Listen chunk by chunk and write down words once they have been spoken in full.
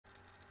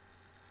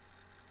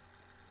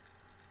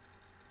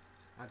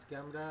আজকে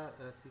আমরা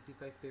CC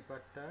 5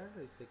 পেপারটার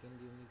second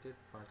ইউনিটের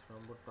 5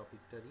 নম্বর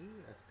টপিকটারই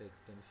একটা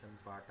এক্সটেনশন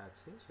পার্ট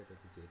আছে, সেটা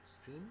হচ্ছে জেট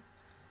স্ট্রিম।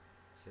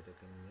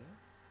 সেটাকে নিয়ে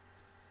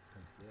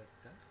আজকে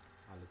একটা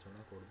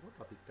আলোচনা করব।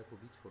 টপিকটা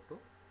খুবই ছোট।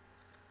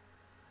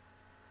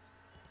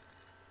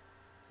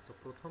 তো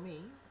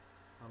প্রথমেই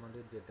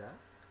আমাদের যেটা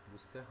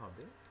বুঝতে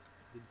হবে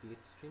যে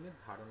জেট স্ট্রিমের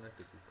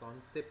ধারণাটা কি,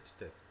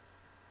 কনসেপ্টটা।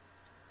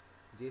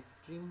 Jet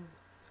stream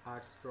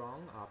are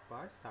strong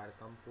upper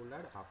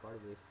circumpolar upper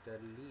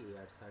westerly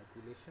air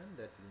circulation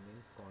that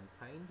remains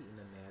confined in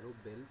a narrow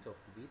belt of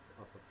width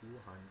of a few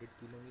hundred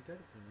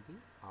kilometers in the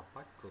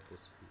upper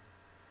troposphere.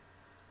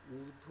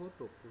 ঊর্ধ্ব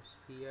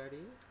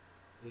ট্রপোস্ফিয়ারে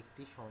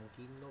একটি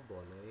সংকীর্ণ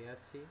বলয়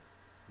আছে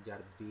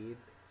যার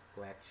বেধ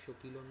কয়েকশো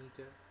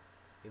কিলোমিটার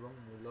এবং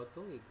মূলত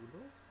এগুলো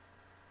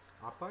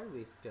আপার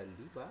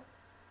ওয়েস্টার্লি বা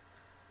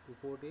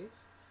উপরের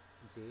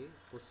যে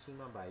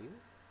পশ্চিমা বায়ু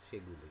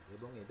সেগুলি,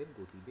 এবং এদের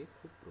গতিবেগ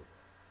খুব প্রবল।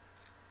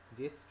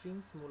 জেট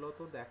স্ট্রিমস মূলত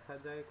দেখা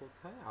যায়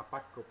কোথায়?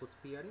 আপার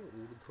ট্রপোস্ফিয়ারে,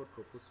 ঊর্ধ্ব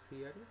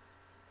ট্রপোস্ফিয়ারে।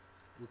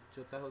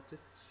 উচ্চতা হচ্ছে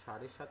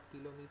 7.5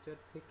 কিলোমিটার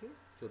থেকে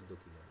 14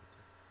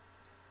 কিলোমিটার,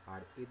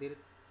 আর এদের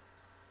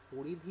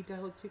পরিধিটা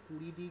হচ্ছে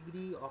 20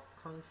 ডিগ্রি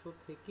অক্ষাংশ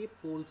থেকে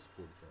পোলস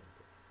পর্যন্ত।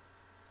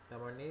 তার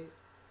মানে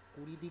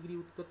 20 ডিগ্রি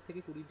উত্তর থেকে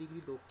 20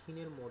 ডিগ্রি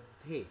দক্ষিণের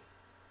মধ্যে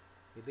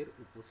এদের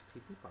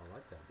উপস্থিতি পাওয়া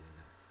যাবে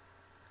না।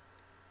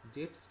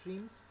 জেট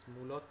স্ট্রিমস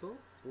মূলত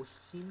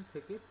পশ্চিম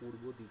থেকে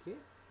পূর্ব দিকে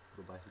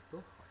প্রবাহিত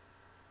হয়।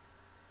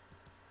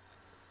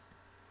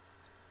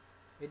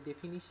 এর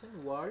ডেফিনিশন,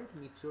 ওয়ার্ল্ড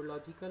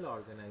মিটিওরোলজিক্যাল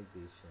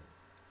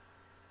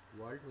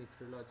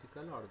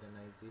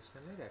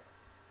অর্গানাইজেশনের এক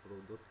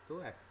প্রদত্ত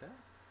একটা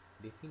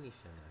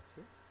ডেফিনিশন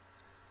আছে।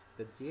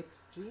 The jet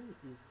stream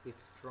is a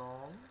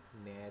strong,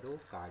 narrow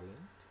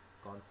current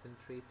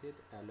concentrated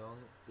along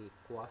a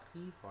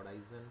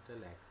quasi-horizontal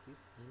axis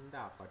in the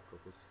upper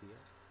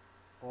troposphere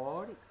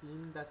or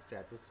in the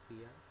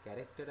stratosphere,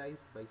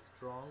 characterized by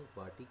strong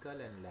vertical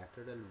and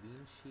lateral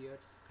wind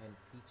shears and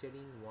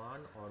featuring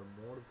one or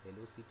more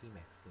velocity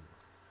maxima.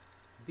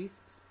 This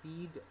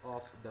speed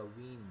of the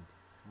wind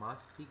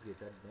must be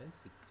greater than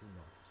 60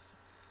 knots.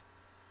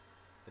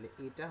 তাহলে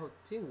এটা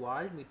হচ্ছে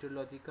world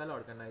মিটিওরোলজিক্যাল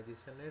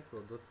অর্গানাইজেশনের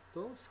প্রদত্ত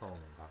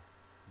সংজ্ঞা।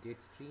 Jet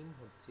stream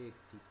হচ্ছে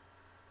একটি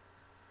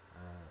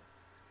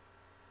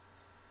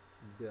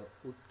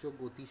উচ্চ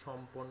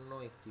গতিসম্পন্ন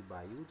একটি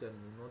বায়ু যার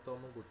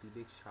ন্যূনতম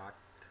গতিবেগ 60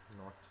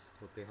 নটস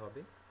হতে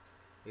হবে,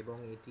 এবং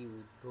এটি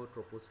ঊর্ধ্ব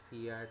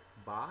ট্রপোস্ফিয়ার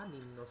বা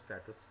নিম্ন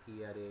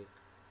স্ট্র্যাটোস্ফিয়ারে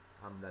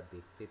আমরা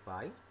দেখতে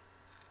পাই।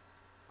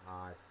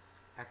 আর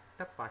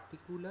একটা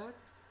পার্টিকুলার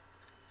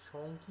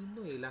সংকীর্ণ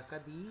এলাকা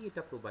দিয়েই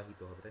এটা প্রবাহিত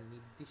হবে, একটা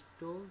নির্দিষ্ট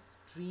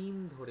স্ট্রিম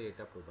ধরে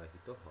এটা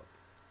প্রবাহিত হবে।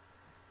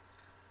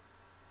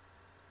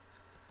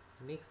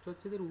 নেক্সট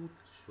হচ্ছে এদের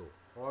উৎস,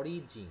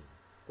 অরিজিন,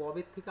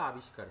 কবে থেকে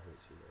আবিষ্কার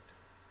হয়েছিল। এটা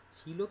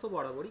ছিল তো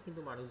বরাবরই,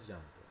 কিন্তু মানুষ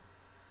জানত না।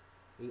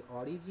 এই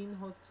অরিজিন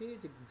হচ্ছে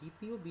যে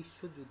দ্বিতীয়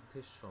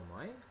বিশ্বযুদ্ধের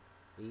সময়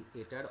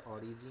এটার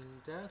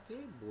অরিজিনটাকে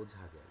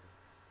বোঝা গেল,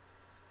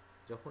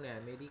 যখন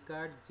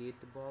আমেরিকার জেট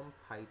বম্ব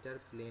ফাইটার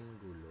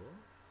প্লেনগুলো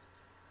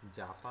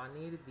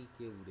জাপানের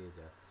দিকে উড়ে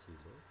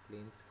যাচ্ছিল।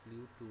 Planes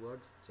flew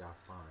towards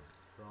Japan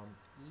from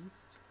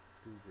east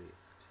two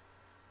West,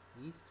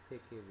 east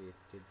থেকে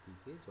ওয়েস্টের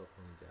দিকে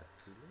যখন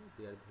যাচ্ছিল,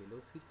 দেয়ার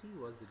ভেলোসিটি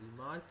ওয়াজ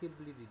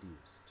রিমার্কেবলি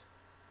রিডিউসড,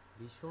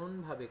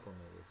 ভীষণভাবে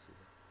কমে গেছিল।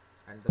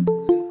 And the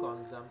fuel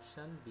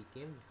consumption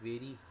became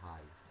very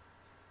high,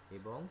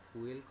 এবং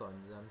ফুয়েল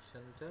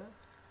কনজামশনটা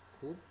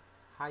খুব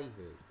হাই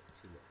হয়ে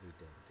গেছিল এই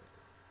টাইমটাতে।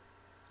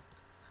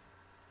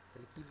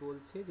 তাহলে কি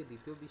বলছে যে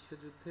দ্বিতীয়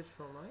বিশ্বযুদ্ধের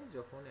সময়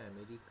যখন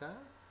America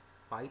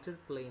fighter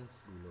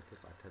প্লেনসগুলোকে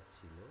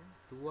পাঠাচ্ছিল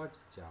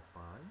towards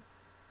Japan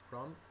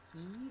from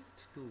east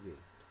two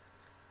West,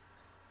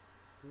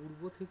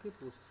 পূর্ব থেকে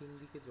পশ্চিম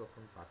দিকে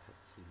যখন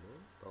পাঠাচ্ছিল,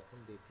 তখন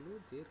দেখলো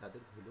যে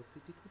তাদের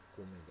ভেলোসিটি খুব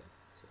কমে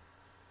যাচ্ছে,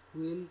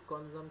 ফুয়েল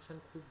কনজামশন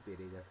খুব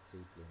বেড়ে যাচ্ছে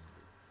এই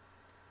প্লেনগুলো।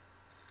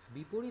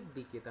 বিপরীত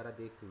দিকে তারা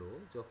দেখলো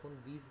যখন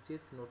this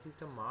jets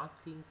noticed a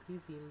marked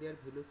increase in their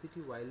velocity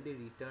while they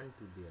return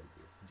to their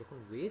base, যখন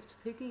ওয়েস্ট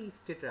থেকে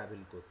ইস্টে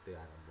ট্রাভেল করতে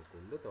আরম্ভ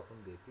করলো, তখন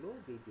দেখলো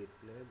যে জেট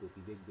প্লেনের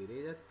গতিবেগ বেড়ে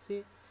যাচ্ছে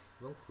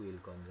এবং ফুয়েল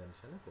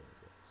কনজামশনও কমে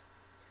যাচ্ছে।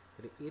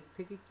 তাহলে এর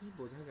থেকে কি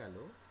বোঝা গেল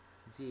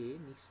যে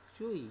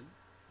নিশ্চয়ই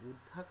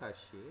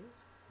ঊর্ধ্বাকাশে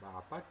বা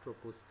আপার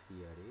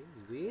ট্রপোস্ফিয়ারে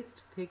ওয়েস্ট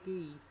থেকে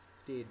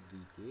ইস্টের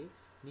দিকে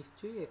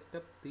নিশ্চয়ই একটা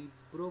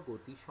তীব্র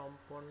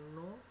গতিসম্পন্ন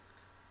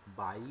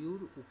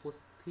বায়ুর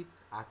উপস্থিত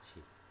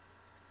আছে।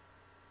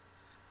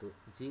 তো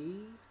যেই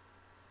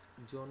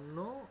জন্য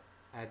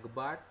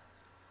একবার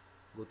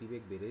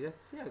গতিবেগ বেড়ে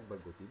যাচ্ছে, একবার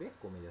গতিবেগ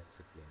কমে যাচ্ছে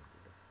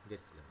প্লেনগুলো,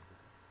 জেট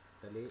প্লেনগুলো।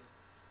 তাহলে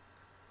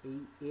এই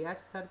এয়ার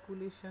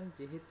সার্কুলেশন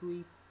যেহেতু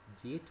এই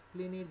জেট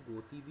প্লেনের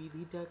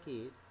গতিবিধিটাকে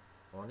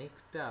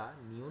অনেকটা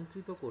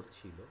নিয়ন্ত্রিত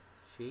করছিল,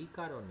 সেই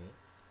কারণে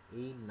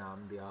এই নাম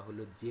দেওয়া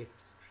হলো জেট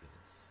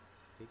স্ট্রিমস।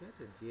 ঠিক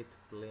আছে, জেট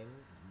প্লেন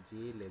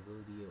যে লেভেল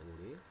দিয়ে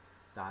ওড়ে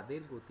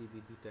তাদের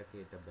গতিবিধিটাকে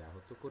এটা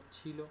ব্যাহত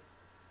করছিল,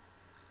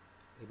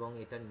 এবং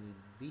এটা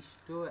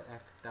নির্দিষ্ট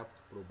একটা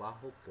প্রবাহ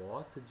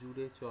পথ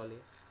জুড়ে চলে।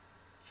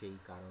 সেই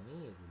কারণেই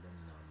এগুলোর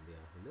নাম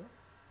দেওয়া হলো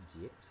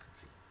জেট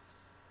স্ট্রিমস।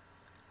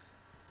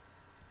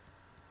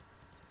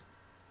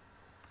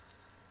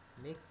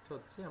 নেক্সট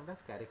হচ্ছে আমরা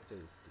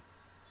ক্যারেক্টারিস্টিক্স,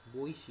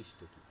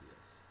 বৈশিষ্ট্য কী কী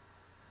আছে।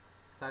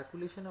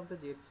 Circulation of the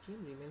jet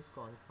stream remains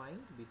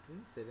confined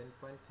between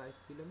 7.5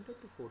 km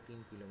to 14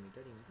 km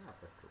in the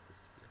upper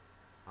troposphere.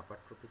 Upper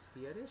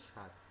ট্রোপোস্ফিয়ারে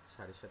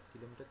 7.5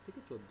 kilometre থেকে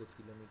 14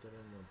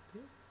 কিলোমিটারের মধ্যে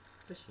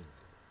একটা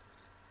সীমাবদ্ধ।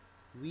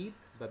 উইথ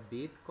বা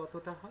বেধ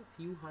কতটা হয়,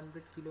 few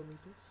hundred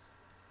kilometres.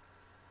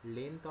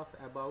 Length of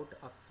about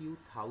a few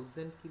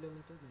thousand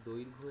kilometre,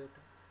 দৈর্ঘ্য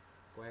এটা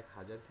কয়েক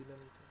হাজার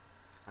কিলোমিটার,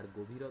 আর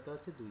গভীরতা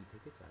হচ্ছে 2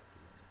 থেকে 4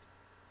 কিলোমিটার।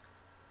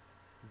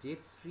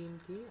 জেট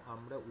স্ট্রিমকে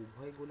আমরা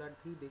উভয়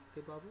গোলার্ধেই দেখতে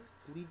পাবো,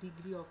 20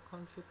 ডিগ্রি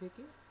অক্ষাংশ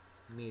থেকে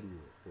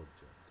মেরু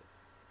পর্যন্ত,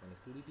 মানে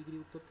 20 ডিগ্রি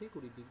উত্তর থেকে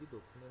 20 ডিগ্রি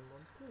দক্ষিণের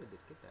মধ্যে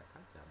এদেরকে দেখা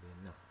যাবে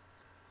না।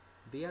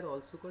 দে আর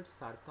অলসো কল্ড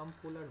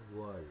সার্কামপোলার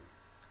ওয়ার্ল্ড,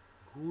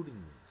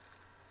 ঘূর্ণি,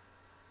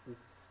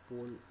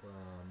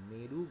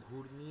 মেরু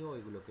ঘূর্ণিও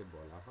এগুলোকে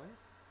বলা হয়,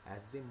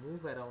 as they move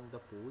around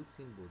the polls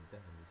in both the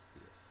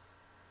হেমিস্ফিয়ার্স।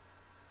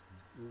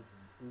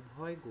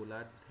 উভয়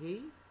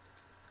গোলার্ধেই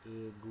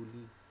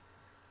এগুলি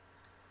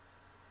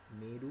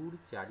মেরুর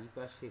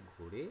চারিপাশে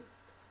ঘোরে,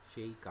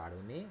 সেই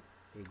কারণে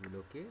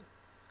এগুলোকে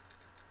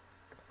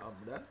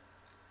আমরা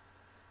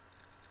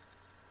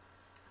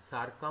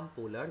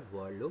সার্কামপোলার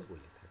ওয়ার্ল্ডও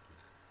বলে থাকি।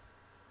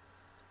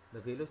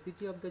 The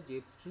velocity of the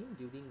jet stream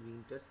during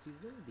winter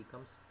season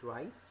becomes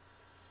twice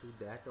to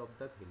that of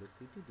the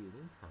velocity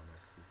during summer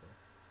season.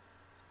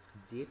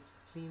 Jet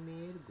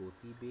স্ট্রিমের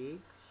গতিবেগ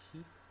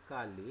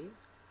শীতকালে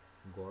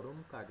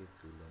গরমকালের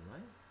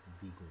তুলনায়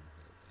দ্বিগুণ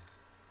হয়ে যায়।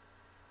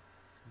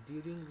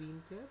 During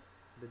winter,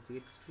 the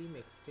jet stream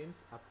extends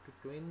up to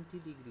 20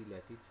 degree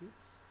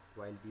latitudes,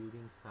 while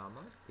during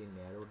summer they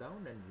narrow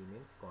down and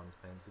remains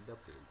confined to the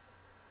poles.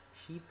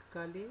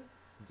 শীতকালে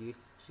jet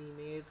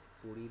স্ট্রিমের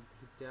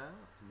পরিধিটা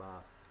বা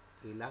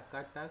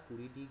এলাকাটা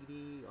 20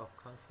 ডিগ্রি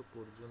অক্ষাংশ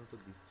পর্যন্ত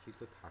বিস্তৃত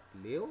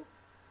থাকলেও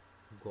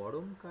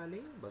গরমকালে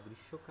বা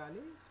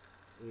গ্রীষ্মকালে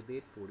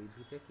এদের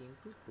পরিধিটা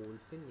কিন্তু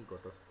পোলসের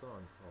নিকটস্থ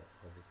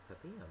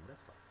অবস্থাতেই আমরা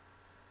পাই।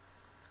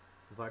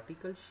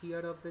 Vertical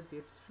shear of the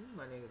jet stream,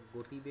 মানে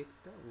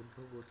গতিবেগটা, ঊর্ধ্ব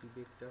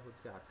গতিবেগটা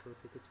হচ্ছে 18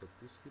 থেকে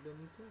 36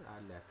 কিলোমিটার, আর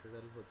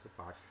ল্যাটারাল হচ্ছে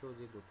পার্শ্ব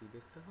যে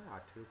গতিবেগটা হয়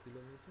 18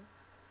 কিলোমিটার।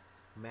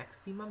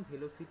 ম্যাক্সিমাম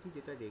ভেলোসিটি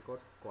যেটা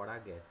রেকর্ড করা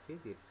গেছে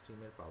জেট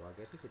স্ট্রিমের পাওয়া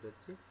গেছে সেটা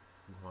হচ্ছে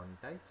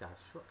ঘন্টায়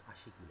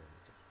 480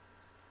 কিলোমিটার।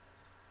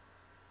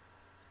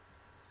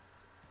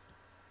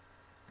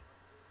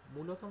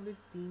 মূলত আমাদের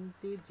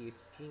 3টে জেট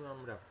স্ট্রিম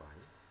আমরা পাই।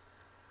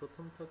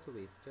 প্রথমটা হচ্ছে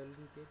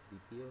ওয়েস্টার্লি জেট,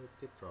 দ্বিতীয়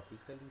হচ্ছে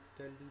ট্রপিক্যাল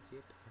ইস্টার্লি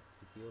জেট, আর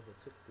তৃতীয়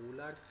হচ্ছে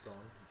পোলার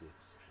ফ্রন্ট জেট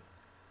স্ট্রিম।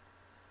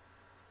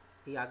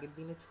 এই আগের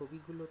দিনের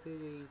ছবিগুলোতে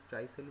এই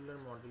ট্রাইসেলুলার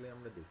মডেলে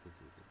আমরা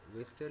দেখেছি।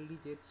 ওয়েস্টার্লি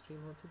জেট স্ট্রিম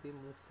হচ্ছে দে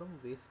move from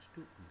West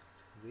two east,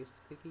 West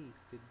থেকে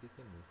ইস্টের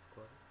দিকে মুভ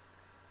করে,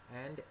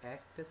 and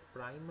act as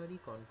primary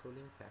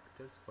controlling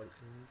factors for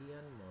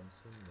Indian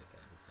monsoon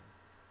mechanism.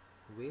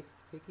 West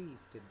থেকে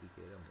ইস্টের দিকে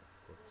এরা মুভ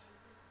করছে।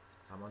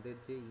 আমাদের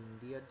যে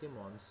ইন্ডিয়ার যে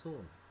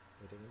মনসুন,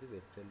 এটা কিন্তু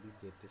ওয়েস্টার্লি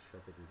জেটের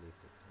সাথে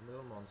রিলেটেড। আমরা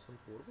যখন মনসুন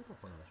পড়বো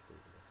তখন আসবো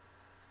এগুলো।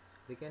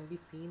 They can be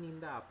seen in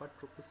the upper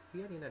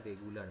troposphere in a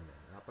regular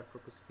manner. Upper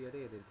troposphere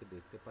এদেরকে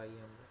দেখতে পাই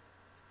আমরা।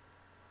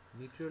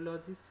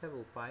 Meteorologists have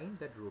opined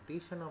that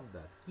rotation of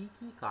the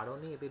কি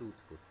কারণে এদের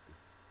উৎপত্তি,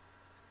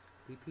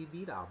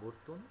 পৃথিবীর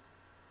আবর্তন,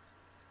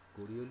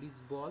 Coriolis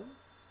ball,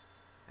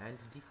 and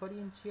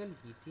differential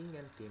heating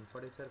and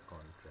temperature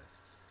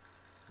contrasts,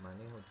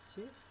 মানে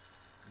হচ্ছে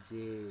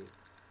যে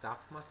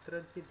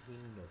তাপমাত্রার যে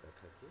ভিন্নতা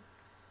থাকে,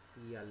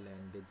 সি আর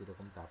ল্যান্ডের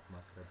যেরকম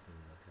তাপমাত্রার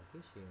ভিন্ন থাকে,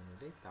 সেই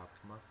অনুযায়ী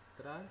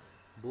তাপমাত্রার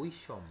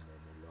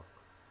বৈষম্যমূলক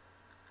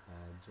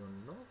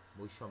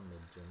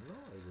বৈষম্যের জন্য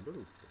এগুলোর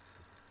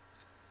উৎপত্তি।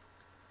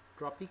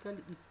 Tropical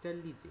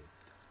easterly jet,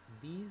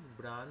 this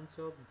branch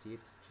of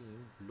jet stream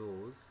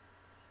blows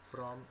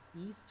from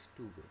east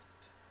two West.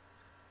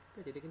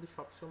 ঠিক আছে, এটা কিন্তু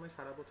সবসময়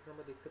সারা বছর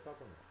আমরা দেখতে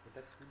পাবো না,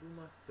 এটা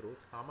শুধুমাত্র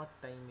সামার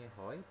টাইমে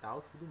হয়, তাও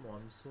শুধু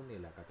মনসুন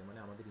এলাকাতে, মানে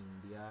আমাদের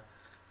ইন্ডিয়া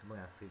এবং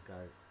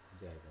আফ্রিকার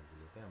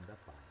জায়গাগুলোতে আমরা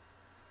পাই।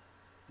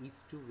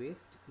 East two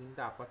West in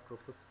the upper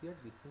troposphere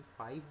between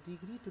 5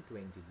 degree two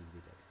 20 degree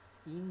Latitude.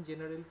 In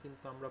general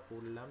কিন্তু আমরা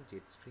পড়লাম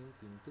জেট স্ট্রিম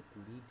কিন্তু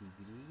 20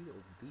 ডিগ্রির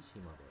অবধি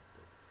সীমাবদ্ধ,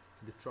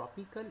 কিন্তু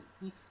ট্রপিক্যাল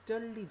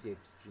ইস্টার্লি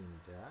জেট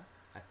স্ট্রিমটা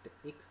একটা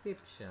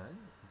এক্সেপশন,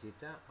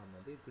 যেটা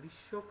আমাদের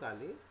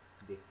গ্রীষ্মকালে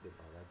দেখতে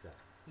পাওয়া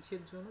যায়।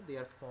 কিসের জন্য? দে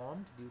are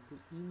formed due to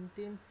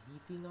intense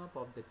heating up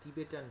of the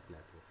Tibetan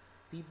Plato.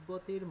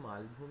 তিব্বতের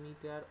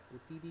মালভূমিটার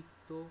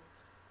অতিরিক্ত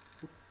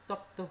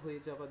উত্তপ্ত হয়ে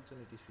যাওয়ার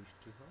জন্য এটি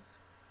সৃষ্টি হয়,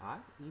 আর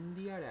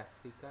ইন্ডিয়ার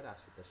আফ্রিকার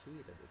আশেপাশেই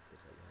এটা দেখতে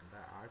পাই আমরা,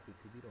 আর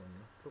পৃথিবীর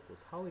অন্যত্র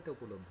কোথাও এটা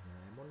উপলব্ধ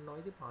নয়। এমন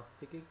নয় যে 5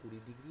 থেকে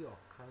 20 ডিগ্রি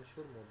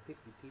অক্ষাংশের মধ্যে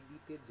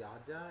পৃথিবীতে যা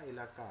যা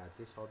এলাকা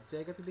আছে সব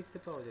জায়গাতে দেখতে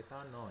পাওয়া যায়, তা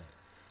নয়,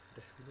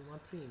 এটা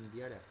শুধুমাত্র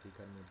ইন্ডিয়ার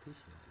আফ্রিকার মধ্যেই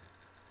সীমাবদ্ধ।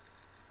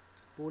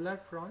 Polar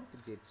front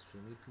jet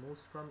stream, it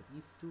moves from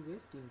east to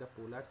west in the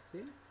polar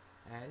cell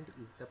and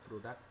is the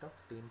product of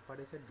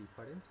temperature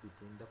difference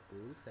between the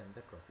poles and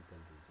the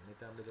tropical region.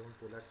 এটা আমরা যখন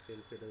পোলার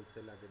সেল ফেডাল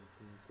সেল আগের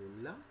দিন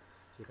করলাম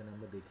সেখানে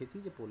আমরা দেখেছি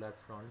যে পোলার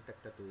ফ্রন্ট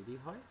একটা তৈরি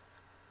হয়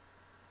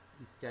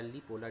ইস্টার্লি,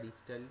 পোলার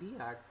ইস্টার্লি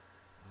আর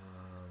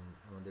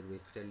আমাদের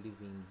ওয়েস্টার্লি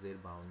উইন্ডসের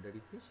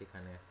বাউন্ডারিতে,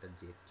 সেখানে একটা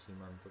জেট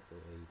সীমান্ত তো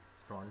এই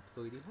ফ্রন্ট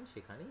তৈরি হয়,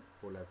 সেখানেই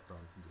পোলার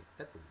ফ্রন্ট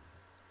জেটটা তৈরি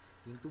হয়।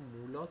 কিন্তু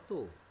মূলত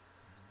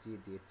যে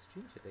জেট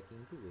স্ট্রিম সেটা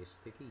কিন্তু ওয়েস্ট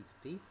থেকে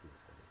ইস্টেই ফ্লো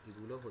করে।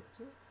 এগুলো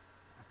হচ্ছে,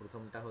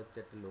 প্রথমটা হচ্ছে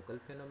একটা লোকাল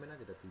ফেনোমেনা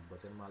যেটা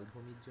তিব্বতের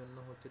মালভূমির জন্য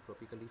হচ্ছে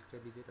ট্রপিক্যাল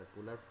ইস্টার্লি জেট, আর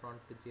পোলার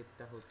ফ্রন্ট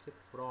জেটটা হচ্ছে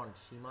ফ্রন্ট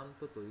সীমান্ত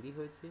তৈরি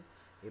হয়েছে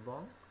এবং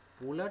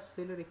পোলার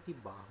সেলের একটি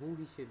বাহু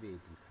হিসেবে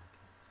এটি থাকে।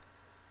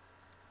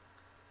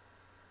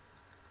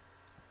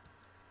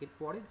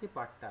 এরপরের যে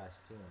পার্টটা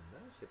আসছে আমরা,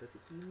 সেটা হচ্ছে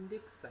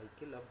index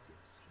cycle of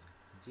jet stream.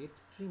 Jet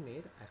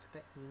স্ট্রিমের একটা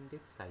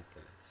ইন্ডেক্স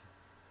সাইকেল আছে।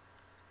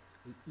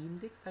 এই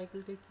ইন্ডেক্স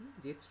সাইকেলটা কি?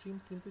 জেট স্ট্রিম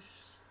কিন্তু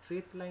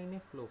স্ট্রেট লাইনে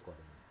ফ্লো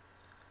করে না,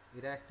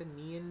 এরা একটা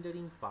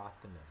মিয়েন্ডারিং পাথ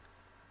নেয়,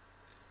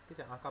 ঠিক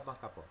আছে, আঁকা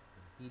বাঁকা পথ।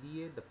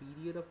 The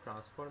period of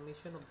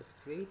transformation of the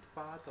straight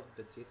path of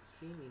the jet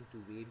stream into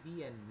wavy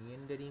and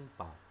meandering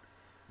path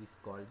is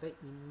called the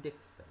index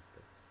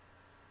cycle.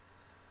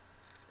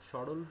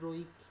 সরল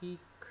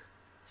রৈখিক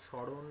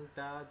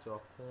সরণটা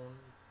যখন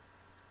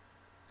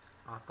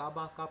আঁকা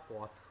বাঁকা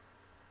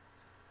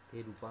পথে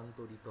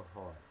রূপান্তরিত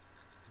হয়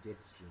জেট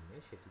স্ট্রিমে,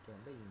 সেটিকে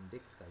আমরা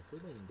ইন্ডেক্স সাইকেল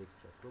বা ইন্ডেক্স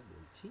চক্র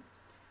বলছি,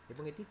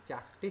 এবং এটি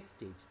 4টে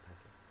স্টেজ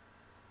থাকে।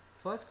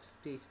 First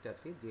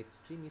স্টেজটাতে jet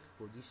stream is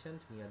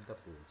পজিশনড near the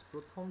polls.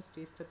 প্রথম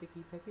স্টেজটাতে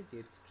কি থাকে?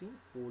 জেট স্ট্রিম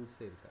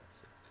পোলসের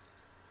কাছে,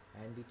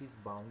 and it is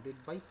bounded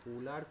by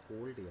polar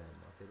cold air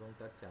mass, এবং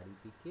তার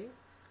চারিদিকে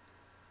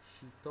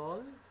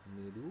শীতল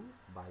মেরু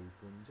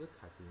বায়ুপুঞ্জ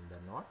থাকে ইন দ্য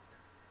নর্থ,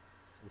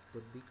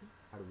 উত্তর দিকে,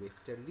 আর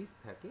ওয়েস্টার্লিস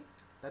থাকে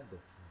তার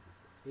দক্ষিণ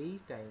দিকে। এই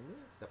টাইমে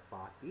দ্য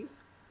পাথ ইজ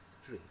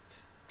স্ট্রেট।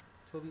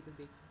 ছবিতে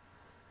দেখি,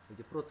 এই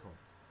যে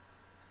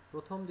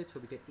প্রথম যে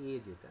ছবিটা এ,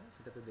 যেটা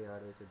সেটাতে দেওয়া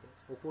রয়েছে,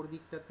 ওপর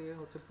দিকটাতে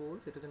হচ্ছে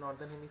পোলস, এটা হচ্ছে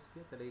নর্দার্ন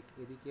হেমিস্ফিয়ার, তাহলে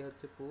এদিকে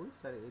হচ্ছে পোলস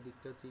আর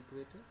এদিকটা হচ্ছে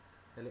ইকুয়েটর।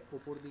 তাহলে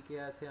ওপর দিকে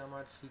আছে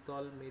আমার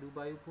শীতল মেরু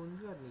বায়ুপুঞ্জ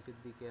আর নিচের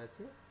দিকে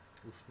আছে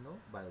উষ্ণ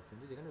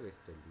বায়ুপুঞ্জ, যেখানে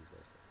ওয়েস্টার্লিস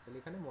আছে। তাহলে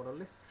এখানে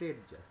মোরালে স্ট্রেট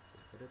যাচ্ছে।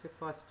 এটা হচ্ছে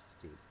ফার্স্ট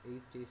স্টেজ। এই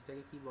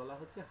স্টেজটাকে কি বলা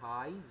হচ্ছে?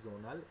 High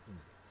zonal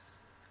index.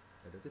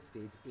 এটা হচ্ছে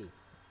stage A.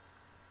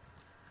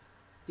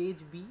 Stage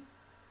B,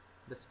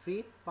 the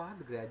straight path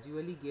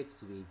gradually Gates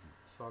wavy.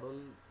 সরল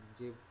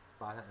যে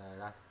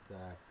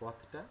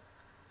পথটা,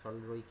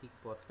 সরল রৈখিক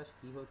পথটা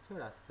কি হচ্ছে?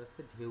 আস্তে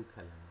আস্তে ঢেউ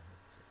খেলানো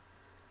হচ্ছে,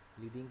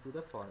 leading to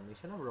the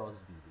formation of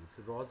Rossby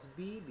waves.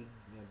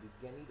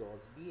 বিজ্ঞানী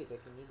রসবি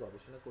এটাকে নিয়ে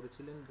গবেষণা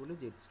করেছিলেন বলে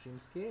জেট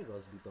স্ট্রিমসকে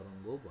রসবি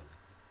তরঙ্গও বলা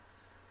হয়।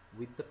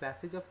 With the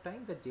passage of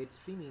time, the jet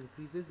stream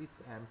increases its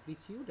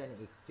amplitude and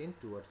extend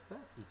towards the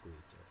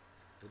equator.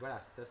 এবার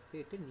আস্তে আস্তে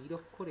এটা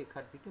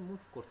নিরক্ষরেখার দিকে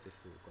মুভ করতে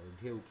শুরু করে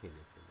ঢেউ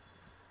খেলে ফেলে।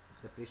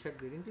 The pressure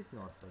gradient is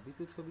north south.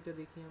 দ্বিতীয় ছবিটা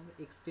দেখি আমরা,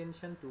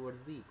 এক্সটেনশন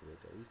টুয়ার্ডস দি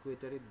ইকুয়েটর,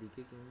 ইকুয়েটরের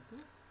দিকে কিন্তু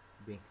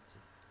বেঁকছে।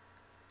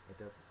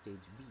 এটা হচ্ছে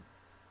স্টেজ বি।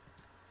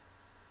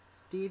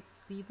 স্টেজ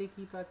সিতে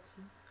কি পাচ্ছি?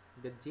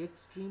 The jet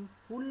stream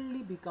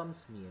fully becomes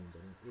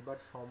মিয়েন্ডারিং। এবার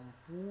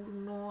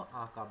সম্পূর্ণ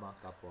আঁকা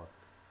বাঁকা পথ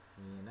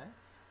নিয়ে নেয়,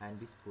 and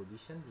is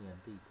position near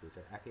the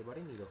Ecuador, একেবারে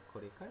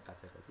নিরক্ষরেখার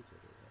কাছাকাছি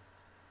চলে যায়।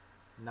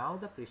 নাও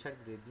the pressure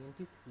gradient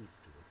is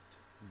east West.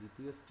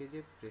 দ্বিতীয় স্টেজে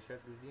প্রেশার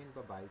গ্রেডিয়েন্ট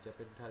বা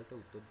বায়ুচাপের ঢালটা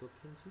উত্তর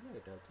দক্ষিণ ছিল,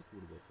 এটা হচ্ছে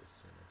পূর্ব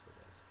পশ্চিমে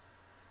চলে আসছে।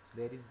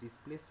 There is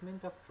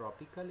displacement of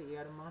tropical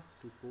air mass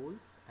two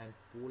polls and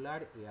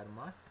polar air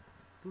mass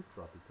two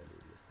tropical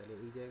areas. তাহলে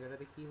এই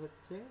জায়গাটাতে কি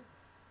হচ্ছে?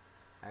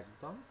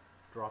 একদম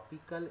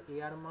ট্রপিক্যাল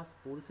এয়ার মাস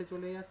পোলসে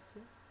চলে যাচ্ছে,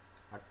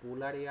 আর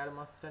পোলার এয়ার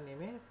মাসটা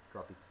নেমে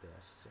ট্রপিক্সে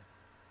আসছে।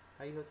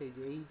 তাই হচ্ছে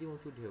এই যে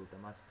উঁচু ঢেউটা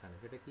মাঝখানে,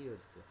 সেটা কি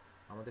হচ্ছে?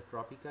 আমাদের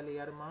ট্রপিক্যাল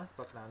এয়ার মাস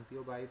বা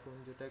ক্রান্তীয়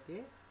বায়ুপুঞ্জটাকে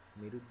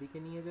মেরুর দিকে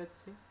নিয়ে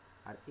যাচ্ছে,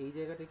 আর এই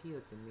জায়গাটা কি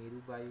হচ্ছে? মেরু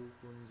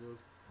বায়ুপুঞ্জ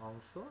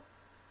অংশ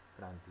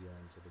ক্রান্তীয়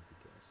অঞ্চলের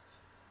দিকে আসছে।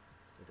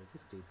 এটা হচ্ছে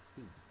স্টেজ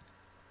সি।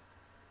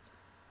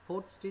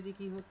 ফোর্থ স্টেজে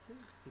কি হচ্ছে?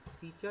 Is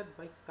featured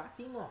by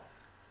cutting of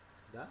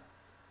the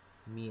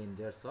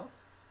meanders of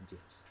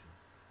jet stream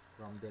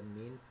from their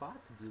main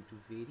path due to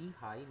very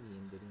high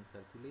meandering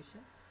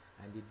circulation,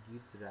 and it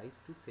gives rise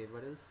to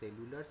several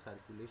cellular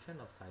circulation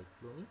of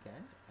cyclonic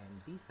and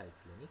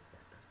anticyclonic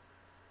pattern.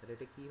 তাহলে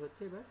এটা কি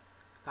হচ্ছে? এবার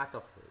cut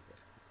off হয়ে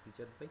যাচ্ছে,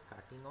 featured by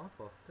cutting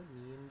of the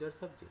মিয়েন্ডার্স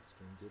of jet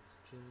stream. Jet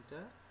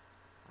স্ট্রিমটা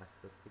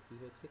আস্তে আস্তে কি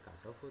হচ্ছে?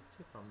 কাট অফ হচ্ছে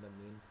from the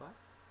main path.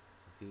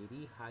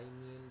 Very high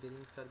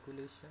মিয়েন্ডারিং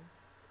circulation,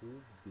 খুব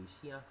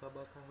বেশি আঁকা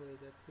বাঁকা হয়ে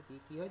যাচ্ছে।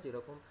 দিয়ে কী হয়?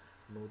 যেরকম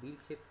নদীর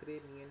ক্ষেত্রে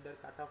মিয়েন্ডার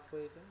কাট অফ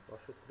হয়ে যায়,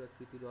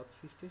 অশ্বক্ষুরাকৃতির হ্রদ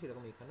সৃষ্টি হয়,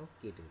 সেরকম এখানেও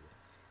কেটে যায়,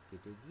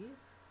 কেটে গিয়ে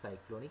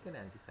সাইক্লোনিক অ্যান্ড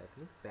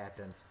অ্যান্টিসাইক্লোনিক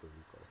প্যাটার্নস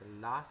তৈরি করে।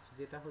 লাস্ট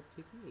যেটা হচ্ছে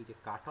কি, এই যে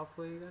কাট অফ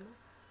হয়ে গেল,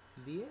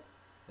 দিয়ে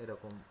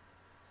এরকম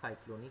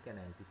সাইক্লোনিক অ্যান্ড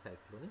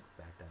অ্যান্টিসাইক্লোনিক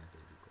প্যাটার্ন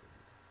তৈরি করে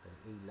দিল। তাহলে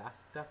এই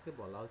লাস্টটাকে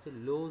বলা হচ্ছে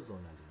লো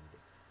জোনাল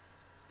ইন্ডেক্স।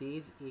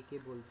 স্টেজ এ কে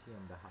বলছি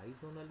আমরা হাই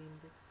জোনাল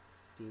ইন্ডেক্স,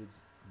 স্টেজ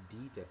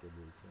ডিটাকে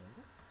বলছি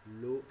আমরা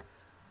লো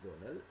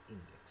জোনাল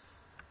ইন্ডেক্স।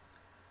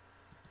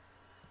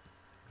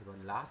 এবার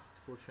লাস্ট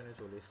পোর্শনে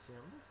চলে এসেছি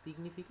আমরা,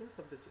 significance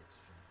of the jet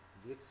stream.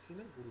 Jet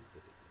স্ট্রিমের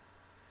গুরুত্বটা কী?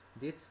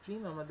 জেট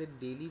স্ট্রিম আমাদের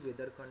ডেইলি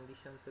ওয়েদার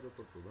কন্ডিশনসের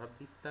ওপর প্রভাব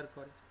বিস্তার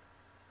করে।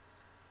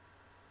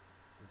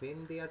 When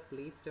they are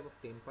placed above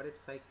temperate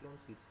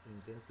cyclones, its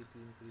intensity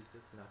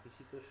increases.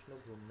 নাতিশীতোষ্ণ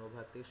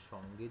ঘূর্ণবাতের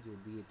সঙ্গে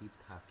যদি এটি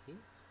থাকে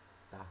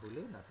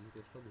তাহলে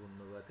নাতিশীতোষ্ণ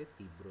ঘূর্ণবাতের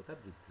তীব্রতা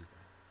বৃদ্ধি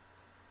পায়।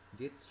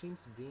 Jet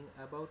streams bring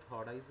about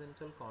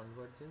horizontal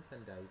convergence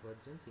and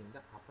divergence in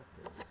the upper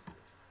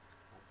troposphere.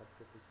 Upper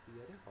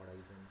troposphere A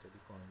horizontal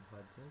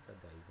convergence R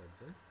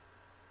divergence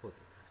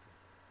হতে থাকে।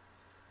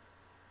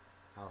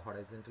 আর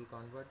horizontal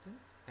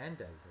convergence and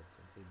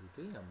divergence এই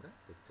দুটোই আমরা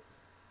দেখতে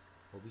পাই।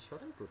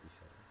 অভিসরণ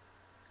প্রতিসরণ।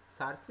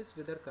 Surface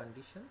weather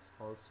conditions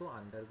also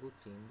undergo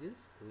changes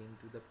owing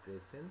to the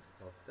presence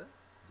of the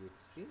jet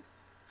streams,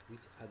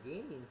 which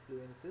again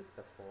influences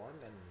the form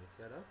and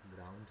nature of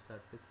ground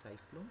surface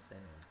cyclones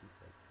and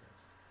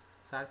anticyclones.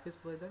 Surface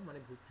weather মানে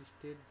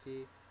ভূপৃষ্ঠের যে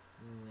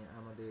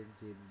আমাদের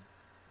যে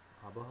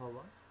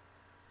আবহাওয়া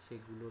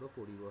সেগুলোরও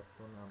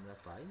পরিবর্তন আমরা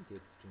পাই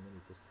জেট স্ট্রিমের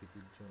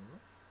উপস্থিতির জন্য,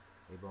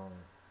 এবং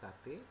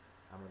তাতে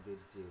আমাদের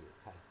যে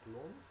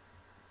সাইক্লোনস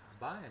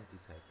বা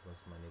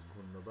অ্যান্টিসাইক্লোনস মানে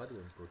ঘূর্ণবাদ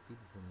এবং প্রতি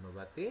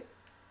ঘূর্ণবাতের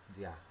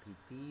যে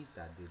আকৃতি,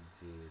 তাদের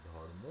যে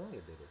ধর্ম,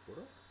 এদের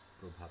ওপরও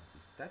প্রভাব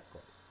বিস্তার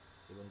করে।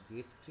 এবং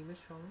জেট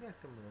স্ট্রিমের সঙ্গে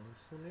একটা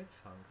মনসুনের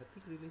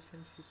সাংঘাতিক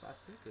রিলেশনশিপ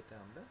আছে, যেটা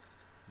আমরা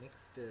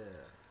নেক্সট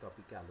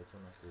টপিকে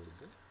আলোচনা করব,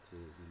 যে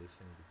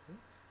relation between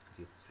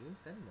jet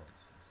streams and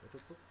মনসুনস। এটা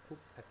তো খুব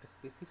একটা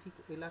স্পেসিফিক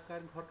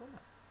এলাকার ঘটনা,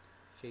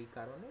 সেই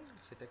কারণে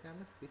সেটাকে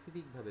আমরা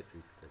স্পেসিফিকভাবে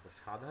ট্রিট করব।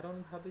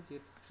 সাধারণভাবে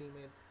জেট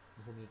স্ট্রিমের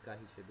ভূমিকা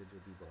হিসেবে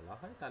যদি বলা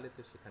হয় তাহলে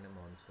তো সেখানে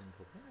মনসুন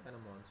ঢোকে না, কারণ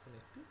মনসুন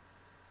একটি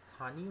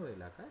স্থানীয়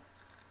এলাকার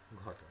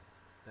ঘটনা।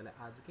 তাহলে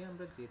আজকে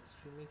আমরা জেট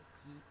স্ট্রিমে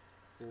কি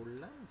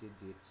পড়লাম, যে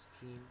জেট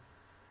স্ট্রিম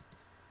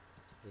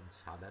এর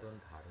সাধারণ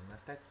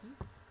ধারণাটা কি,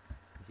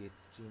 জেট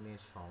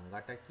স্ট্রিমের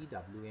সংজ্ঞাটা কি,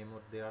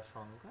 WMOর দেওয়া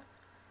সংজ্ঞা,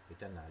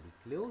 এটা না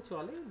লিখলেও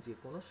চলে, যে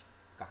কোনো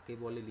কাকে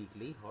বলে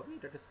লিখলেই হবে,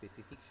 এটা একটা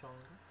স্পেসিফিক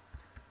সংজ্ঞা।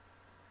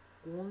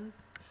 কোন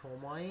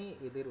সময়ে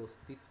এদের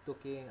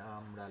অস্তিত্বকে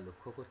আমরা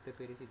লক্ষ্য করতে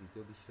পেরেছি,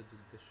 দ্বিতীয়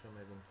বিশ্বযুদ্ধের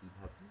সময়, এবং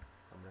কীভাবে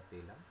আমরা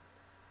পেলাম।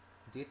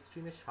 জেট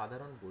স্ট্রিমের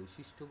সাধারণ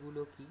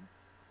বৈশিষ্ট্যগুলো কি,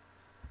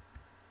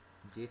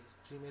 জেট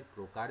স্ট্রিমের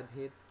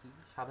প্রকারভেদ কি,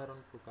 সাধারণ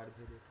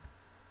প্রকারভেদ এটা,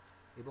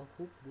 এবং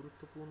খুব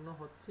গুরুত্বপূর্ণ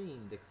হচ্ছে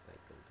ইন্ডেক্স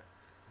সাইকেলটা,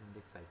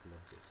 index cycle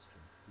of jet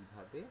streams,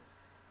 কীভাবে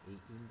এই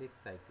ইন্ডেক্স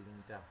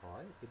সাইক্লিংটা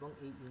হয়। এবং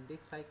এই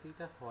ইন্ডেক্স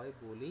সাইকেলটা হয়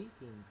বলেই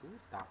কিন্তু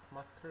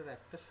তাপমাত্রার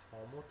একটা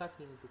সমতা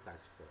কিন্তু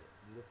কাজ করে।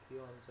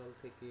 নিরক্ষীয় অঞ্চল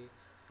থেকে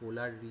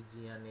পোলার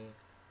রিজিয়ানে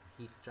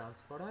হিট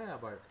ট্রান্সফার হয়,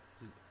 আবার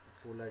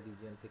পোলার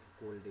রিজিয়ান থেকে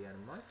কোল্ড এয়ার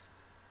মাস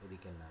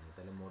এদিকে নামে।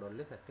 তাহলে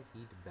মোরলেস একটা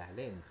হিট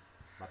ব্যালেন্স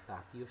বা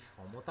তাপীয়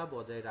সমতা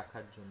বজায়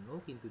রাখার জন্যও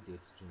কিন্তু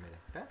জেট স্ট্রিমের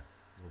একটা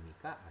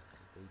ভূমিকা আছে।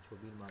 তো এই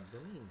ছবির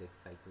মাধ্যমে ইন্ডেক্স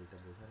সাইকেলটা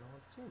বোঝানো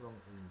হচ্ছে, এবং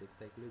ইন্ডেক্স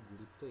সাইকেলের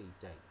গুরুত্ব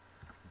এইটাই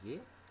যে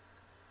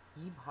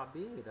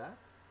কীভাবে এরা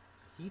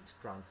হিট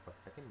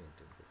ট্রান্সফারটাকে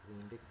মেনটেন করছে।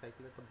 ইন্ডেক্স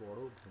সাইকেল একটা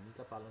বড়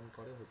ভূমিকা পালন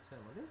করে হচ্ছে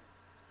আমাদের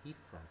হিট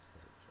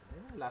ট্রান্সফারের জন্য।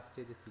 এবং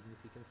লাস্টে যে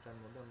সিগনিফিকেন্সটার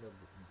মধ্যে আমরা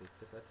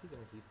দেখতে পাচ্ছি,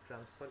 যেমন হিট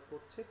ট্রান্সফার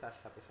করছে, তার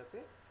সাথে সাথে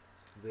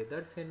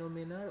ওয়েদার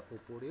ফেনোমেনার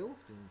ওপরেও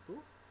কিন্তু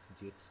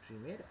জেট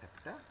স্ট্রিমের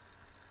একটা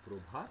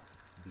প্রভাব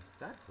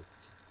বিস্তার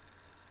হচ্ছে।